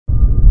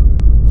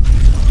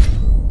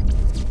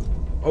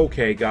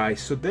Okay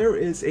guys, so there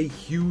is a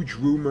huge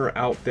rumor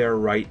out there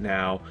right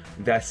now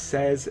that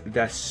says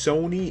that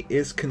Sony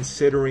is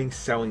considering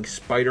selling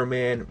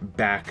Spider-Man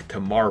back to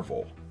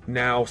Marvel.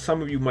 Now,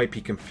 some of you might be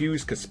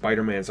confused because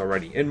Spider-Man's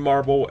already in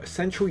Marvel.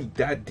 Essentially,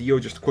 that deal,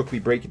 just to quickly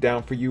break it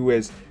down for you,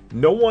 is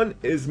no one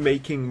is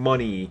making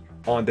money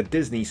on the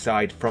Disney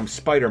side from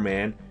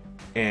Spider-Man,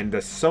 and the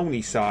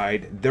Sony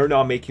side, they're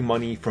not making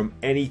money from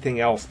anything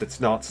else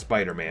that's not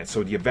Spider-Man.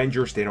 So the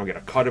Avengers, they don't get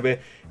a cut of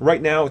it.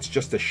 Right now, it's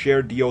just a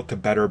shared deal to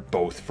better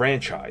both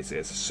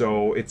franchises.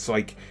 So it's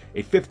like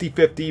a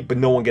 50-50, but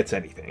no one gets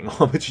anything.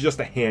 It's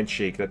just a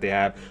handshake that they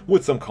have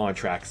with some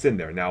contracts in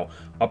there. Now,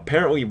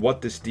 apparently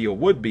what this deal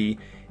would be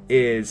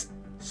is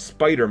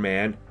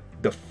Spider-Man,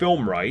 the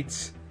film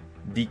rights,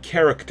 the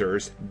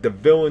characters, the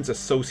villains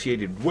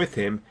associated with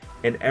him,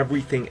 and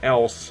everything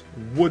else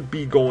would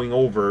be going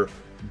over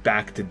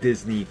back to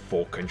Disney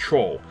full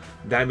control.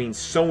 That means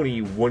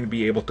Sony wouldn't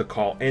be able to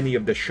call any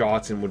of the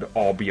shots and would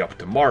all be up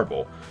to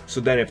Marvel. So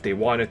then if they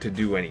wanted to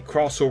do any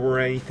crossover or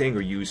anything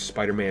or use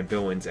Spider-Man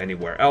villains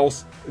anywhere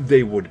else,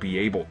 they would be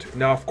able to.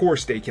 Now of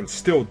course they can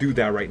still do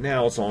that right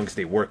now as long as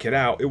they work it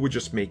out. It would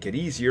just make it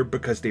easier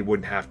because they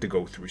wouldn't have to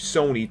go through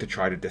Sony to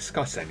try to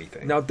discuss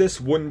anything. Now this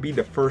wouldn't be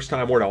the first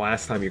time or the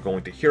last time you're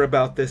going to hear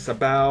about this.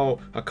 About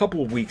a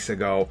couple of weeks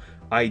ago,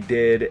 I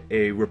did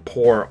a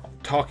report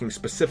talking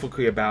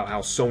specifically about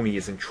how Sony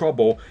is in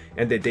trouble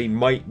and that they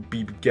might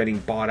be getting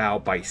bought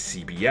out by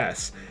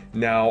CBS.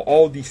 Now,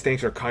 all of these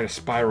things are kind of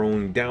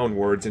spiraling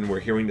downwards, and we're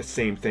hearing the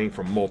same thing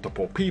from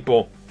multiple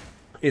people,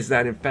 is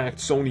that in fact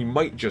Sony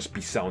might just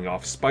be selling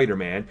off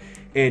Spider-Man,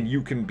 and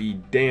you can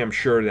be damn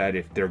sure that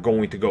if they're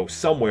going to go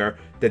somewhere,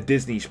 that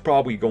Disney's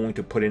probably going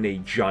to put in a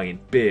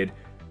giant bid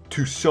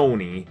to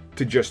Sony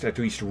to just at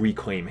least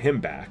reclaim him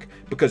back,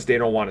 because they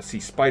don't want to see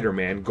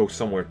Spider-Man go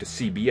somewhere to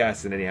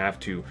CBS and then they have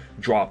to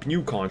drop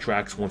new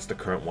contracts once the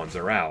current ones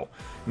are out.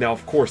 Now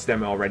of course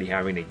them already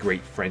having a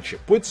great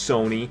friendship with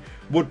Sony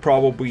would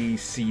probably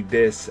see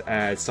this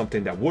as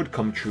something that would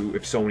come true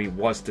if Sony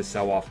was to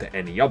sell off to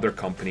any other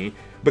company,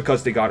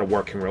 because they got a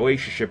working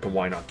relationship and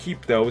why not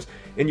keep those.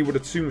 And you would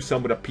assume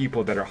some of the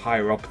people that are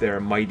higher up there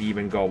might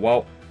even go,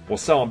 well, we'll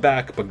sell them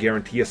back, but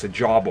guarantee us a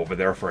job over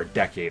there for a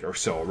decade or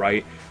so,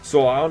 right?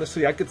 So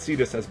honestly, I could see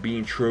this as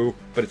being true,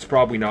 but it's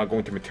probably not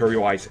going to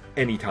materialize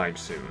anytime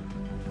soon.